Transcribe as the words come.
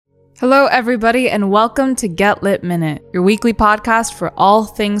Hello, everybody, and welcome to Get Lit Minute, your weekly podcast for all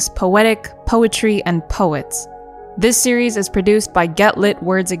things poetic, poetry, and poets. This series is produced by Get Lit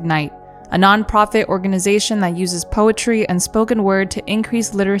Words Ignite, a nonprofit organization that uses poetry and spoken word to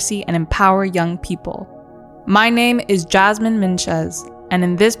increase literacy and empower young people. My name is Jasmine Minchez, and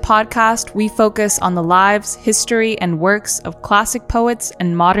in this podcast, we focus on the lives, history, and works of classic poets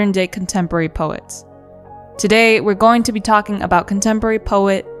and modern-day contemporary poets. Today, we're going to be talking about contemporary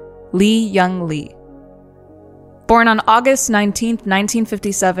poet Lee Young Lee. Born on August 19,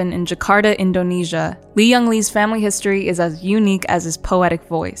 1957 in Jakarta, Indonesia, Lee Young Lee's family history is as unique as his poetic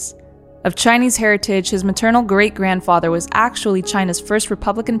voice. Of Chinese heritage, his maternal great-grandfather was actually China's first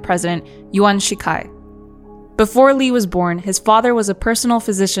Republican president, Yuan Shikai. Before Lee was born, his father was a personal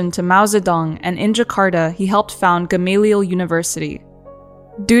physician to Mao Zedong, and in Jakarta, he helped found Gamaliel University.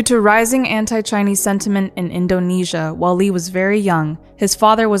 Due to rising anti-Chinese sentiment in Indonesia while Lee was very young, his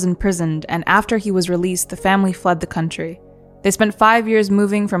father was imprisoned, and after he was released, the family fled the country. They spent 5 years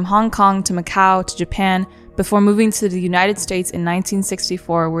moving from Hong Kong to Macau to Japan before moving to the United States in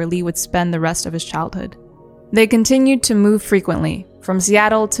 1964, where Lee would spend the rest of his childhood. They continued to move frequently, from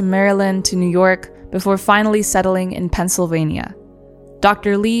Seattle to Maryland to New York, before finally settling in Pennsylvania.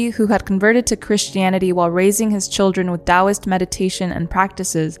 Dr. Lee, who had converted to Christianity while raising his children with Taoist meditation and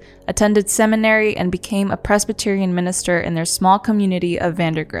practices, attended seminary and became a Presbyterian minister in their small community of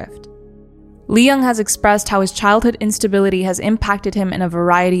Vandergrift. Lee Young has expressed how his childhood instability has impacted him in a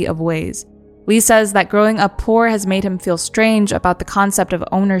variety of ways. Lee says that growing up poor has made him feel strange about the concept of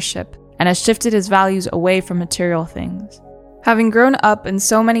ownership and has shifted his values away from material things. Having grown up in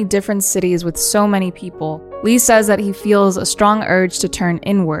so many different cities with so many people, Lee says that he feels a strong urge to turn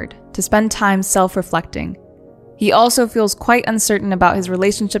inward, to spend time self-reflecting. He also feels quite uncertain about his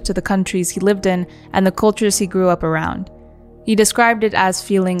relationship to the countries he lived in and the cultures he grew up around. He described it as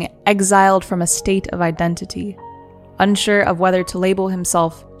feeling exiled from a state of identity, unsure of whether to label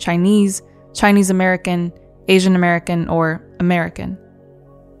himself Chinese, Chinese American, Asian American, or American.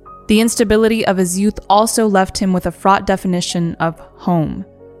 The instability of his youth also left him with a fraught definition of home.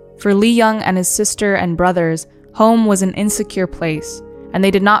 For Lee Young and his sister and brothers, home was an insecure place, and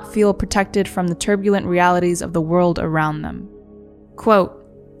they did not feel protected from the turbulent realities of the world around them. Quote,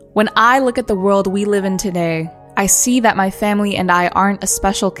 "When I look at the world we live in today, I see that my family and I aren't a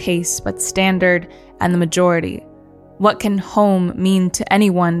special case, but standard and the majority. What can home mean to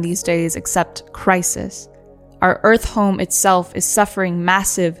anyone these days except crisis? Our Earth home itself is suffering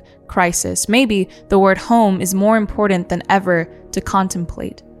massive crisis. Maybe the word home is more important than ever to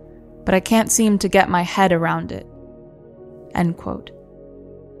contemplate, but I can't seem to get my head around it." End quote.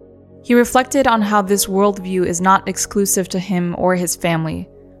 He reflected on how this worldview is not exclusive to him or his family.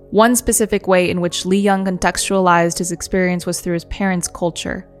 One specific way in which Lee Young contextualized his experience was through his parents'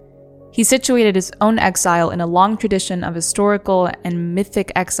 culture. He situated his own exile in a long tradition of historical and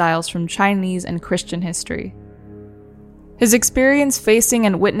mythic exiles from Chinese and Christian history. His experience facing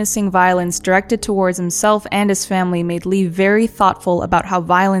and witnessing violence directed towards himself and his family made Lee very thoughtful about how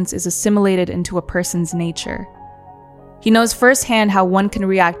violence is assimilated into a person's nature. He knows firsthand how one can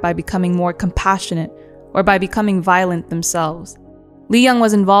react by becoming more compassionate or by becoming violent themselves. Lee Young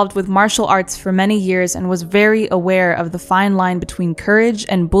was involved with martial arts for many years and was very aware of the fine line between courage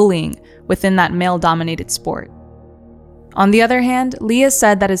and bullying within that male-dominated sport. On the other hand, Lee has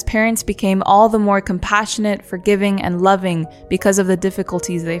said that his parents became all the more compassionate, forgiving, and loving because of the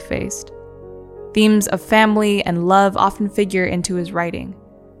difficulties they faced. Themes of family and love often figure into his writing.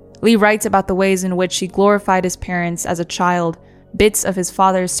 Lee writes about the ways in which he glorified his parents as a child, bits of his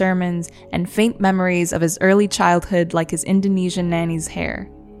father's sermons, and faint memories of his early childhood like his Indonesian nanny's hair.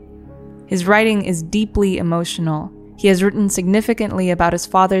 His writing is deeply emotional. He has written significantly about his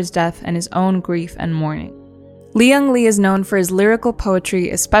father's death and his own grief and mourning. Lee Young Lee is known for his lyrical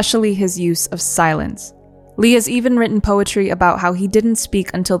poetry, especially his use of silence. Lee has even written poetry about how he didn't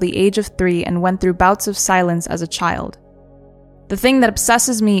speak until the age of 3 and went through bouts of silence as a child. "The thing that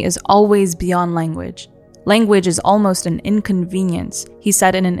obsesses me is always beyond language. Language is almost an inconvenience," he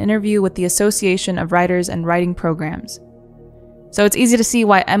said in an interview with the Association of Writers and Writing Programs. So it's easy to see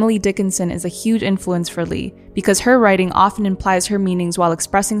why Emily Dickinson is a huge influence for Lee, because her writing often implies her meanings while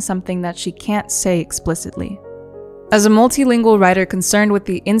expressing something that she can't say explicitly. As a multilingual writer concerned with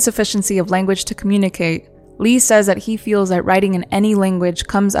the insufficiency of language to communicate, Lee says that he feels that writing in any language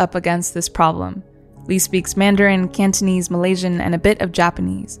comes up against this problem. Lee speaks Mandarin, Cantonese, Malaysian, and a bit of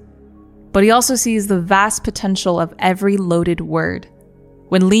Japanese. But he also sees the vast potential of every loaded word.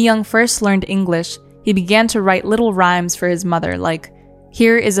 When Lee Young first learned English, he began to write little rhymes for his mother like,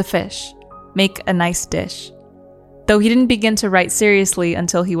 "Here is a fish. Make a nice dish." though he didn't begin to write seriously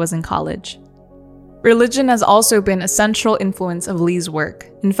until he was in college. Religion has also been a central influence of Lee's work.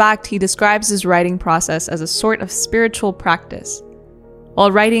 In fact, he describes his writing process as a sort of spiritual practice.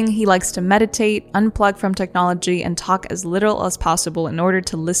 While writing, he likes to meditate, unplug from technology, and talk as little as possible in order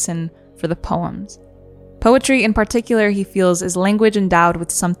to listen for the poems. Poetry in particular, he feels, is language endowed with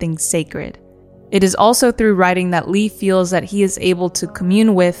something sacred. It is also through writing that Lee feels that he is able to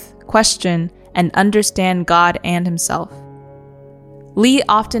commune with, question, and understand God and himself. Lee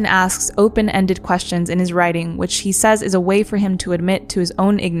often asks open-ended questions in his writing, which he says is a way for him to admit to his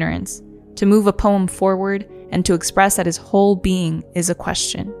own ignorance, to move a poem forward, and to express that his whole being is a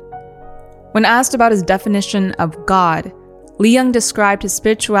question. When asked about his definition of God, Lee Young described his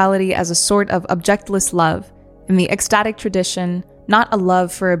spirituality as a sort of objectless love, in the ecstatic tradition, not a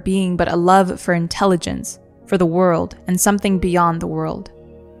love for a being, but a love for intelligence, for the world, and something beyond the world.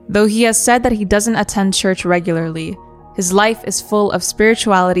 Though he has said that he doesn't attend church regularly, his life is full of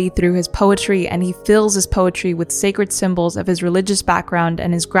spirituality through his poetry, and he fills his poetry with sacred symbols of his religious background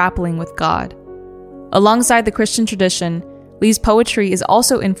and his grappling with God. Alongside the Christian tradition, Lee's poetry is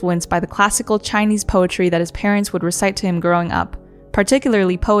also influenced by the classical Chinese poetry that his parents would recite to him growing up,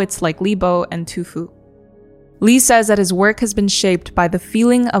 particularly poets like Li Bo and Tu Fu. Lee says that his work has been shaped by the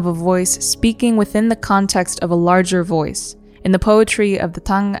feeling of a voice speaking within the context of a larger voice, in the poetry of the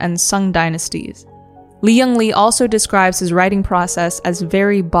Tang and Sung dynasties. Li Young Lee also describes his writing process as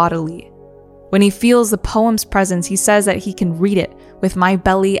very bodily. When he feels the poem's presence, he says that he can read it with my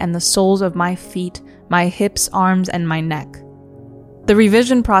belly and the soles of my feet, my hips, arms, and my neck. The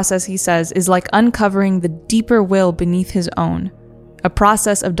revision process, he says, is like uncovering the deeper will beneath his own, a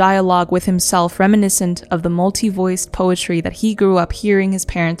process of dialogue with himself reminiscent of the multi-voiced poetry that he grew up hearing his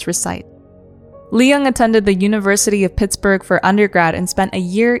parents recite. Lee Young attended the University of Pittsburgh for undergrad and spent a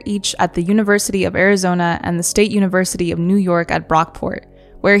year each at the University of Arizona and the State University of New York at Brockport,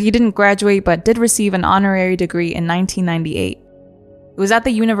 where he didn't graduate but did receive an honorary degree in 1998. It was at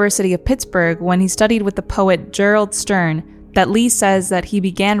the University of Pittsburgh, when he studied with the poet Gerald Stern, that Lee says that he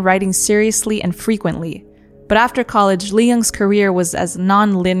began writing seriously and frequently. But after college, Lee Young's career was as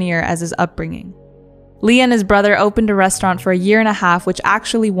non-linear as his upbringing. Lee and his brother opened a restaurant for a year and a half, which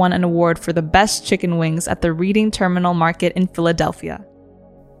actually won an award for the best chicken wings at the Reading Terminal Market in Philadelphia.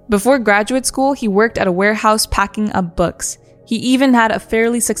 Before graduate school, he worked at a warehouse packing up books. He even had a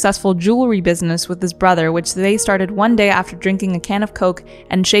fairly successful jewelry business with his brother, which they started one day after drinking a can of Coke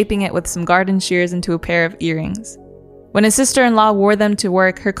and shaping it with some garden shears into a pair of earrings. When his sister-in-law wore them to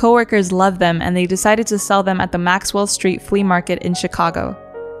work, her coworkers loved them and they decided to sell them at the Maxwell Street Flea Market in Chicago.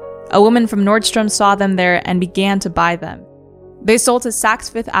 A woman from Nordstrom saw them there and began to buy them. They sold to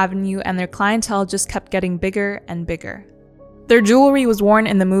Saks Fifth Avenue and their clientele just kept getting bigger and bigger. Their jewelry was worn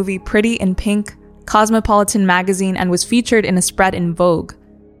in the movie Pretty in Pink, Cosmopolitan magazine, and was featured in a spread in Vogue.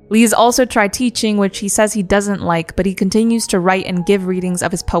 Lee's also tried teaching, which he says he doesn't like, but he continues to write and give readings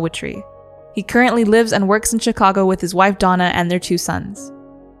of his poetry. He currently lives and works in Chicago with his wife Donna and their 2 sons.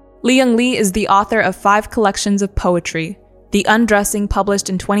 Lee Young Lee is the author of 5 collections of poetry: The Undressing, published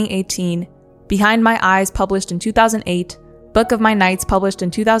in 2018, Behind My Eyes, published in 2008, Book of My Nights, published in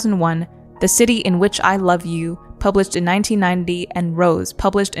 2001, The City in Which I Love You, published in 1990, and Rose,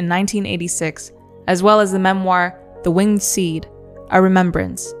 published in 1986, as well as the memoir The Winged Seed, A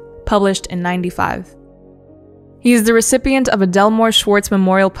Remembrance, published in 1995. He is the recipient of a Delmore Schwartz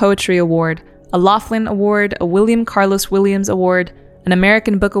Memorial Poetry Award, a Laughlin Award, a William Carlos Williams Award, an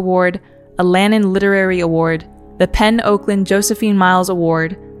American Book Award, a Lannan Literary Award, the Penn Oakland Josephine Miles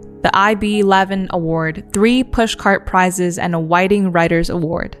Award, the I.B. Lavin Award, 3 Pushcart Prizes, and a Whiting Writers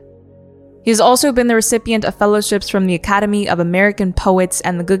Award. He has also been the recipient of fellowships from the Academy of American Poets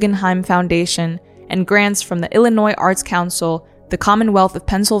and the Guggenheim Foundation, and grants from the Illinois Arts Council, the Commonwealth of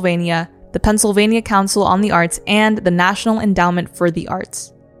Pennsylvania, the Pennsylvania Council on the Arts, and the National Endowment for the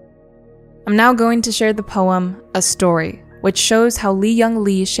Arts. I'm now going to share the poem, A Story, which shows how Lee Young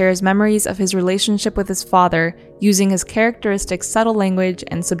Lee shares memories of his relationship with his father using his characteristic subtle language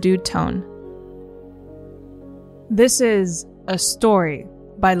and subdued tone. This is A Story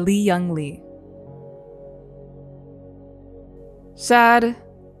by Lee Young Lee. Sad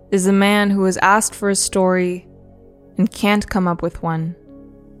is the man who has asked for a story and can't come up with one.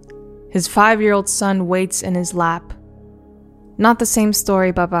 His 5-year-old son waits in his lap. Not the same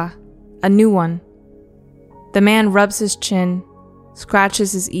story, Baba. A new one. The man rubs his chin,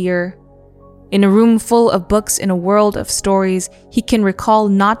 scratches his ear. In a room full of books in a world of stories, he can recall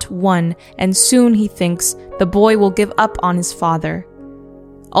not one, and soon he thinks the boy will give up on his father.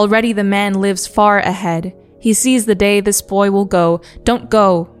 Already the man lives far ahead. He sees the day this boy will go. Don't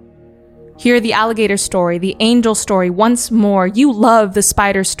go. Hear the alligator story, the angel story once more. You love the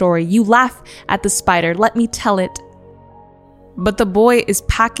spider story. You laugh at the spider. Let me tell it. But the boy is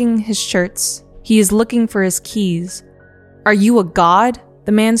packing his shirts. He is looking for his keys. Are you a god?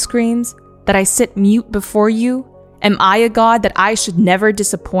 The man screams. That I sit mute before you? Am I a god that I should never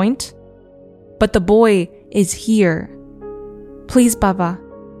disappoint? But the boy is here. Please, Baba,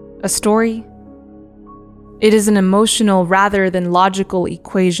 a story? It is an emotional rather than logical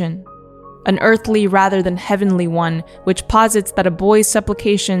equation, an earthly rather than heavenly one, which posits that a boy's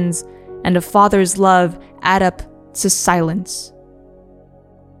supplications and a father's love add up to silence.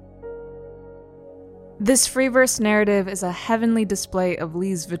 This free verse narrative is a heavenly display of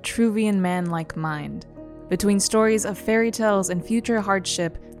Lee's Vitruvian man-like mind. Between stories of fairy tales and future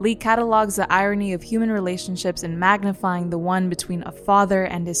hardship, Lee catalogs the irony of human relationships in magnifying the one between a father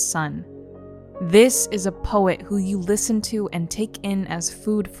and his son. This is a poet who you listen to and take in as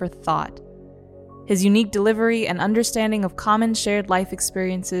food for thought. His unique delivery and understanding of common shared life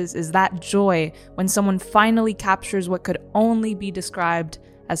experiences is that joy when someone finally captures what could only be described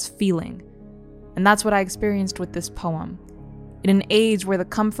as feeling. And that's what I experienced with this poem. In an age where the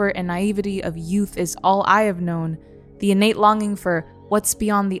comfort and naivety of youth is all I have known, the innate longing for what's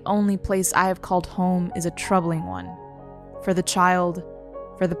beyond the only place I have called home is a troubling one. For the child,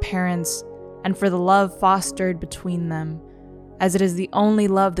 for the parents, and for the love fostered between them, as it is the only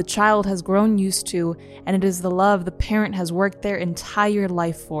love the child has grown used to, and it is the love the parent has worked their entire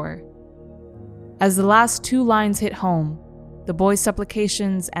life for. As the last two lines hit home, the boy's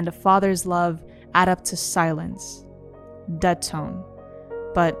supplications and a father's love add up to silence. Dead tone.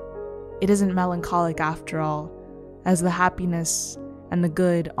 But it isn't melancholic after all, as the happiness and the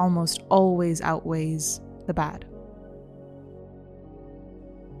good almost always outweighs the bad.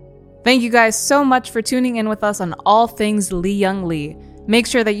 Thank you guys so much for tuning in with us on all things Lee Young Lee. Make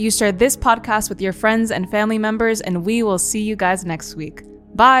sure that you share this podcast with your friends and family members, and we will see you guys next week.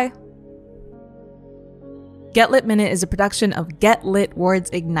 Bye! Get Lit Minute is a production of Get Lit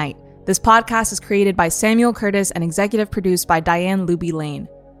Words Ignite. This podcast is created by Samuel Curtis and executive produced by Diane Luby Lane.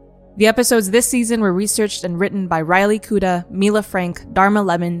 The episodes this season were researched and written by Riley Kuda, Mila Frank, Dharma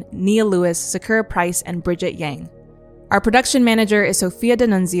Lemon, Nia Lewis, Sakura Price, and Bridget Yang. Our production manager is Sophia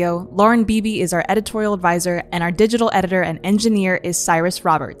D'Annunzio, Lauren Beebe is our editorial advisor, and our digital editor and engineer is Cyrus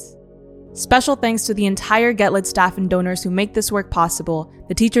Roberts. Special thanks to the entire Get Lit staff and donors who make this work possible,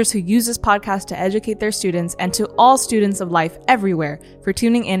 the teachers who use this podcast to educate their students, and to all students of life everywhere for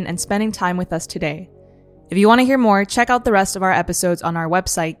tuning in and spending time with us today. If you want to hear more, check out the rest of our episodes on our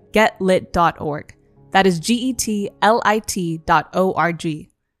website, getlit.org. That is getlit.org.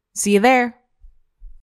 See you there!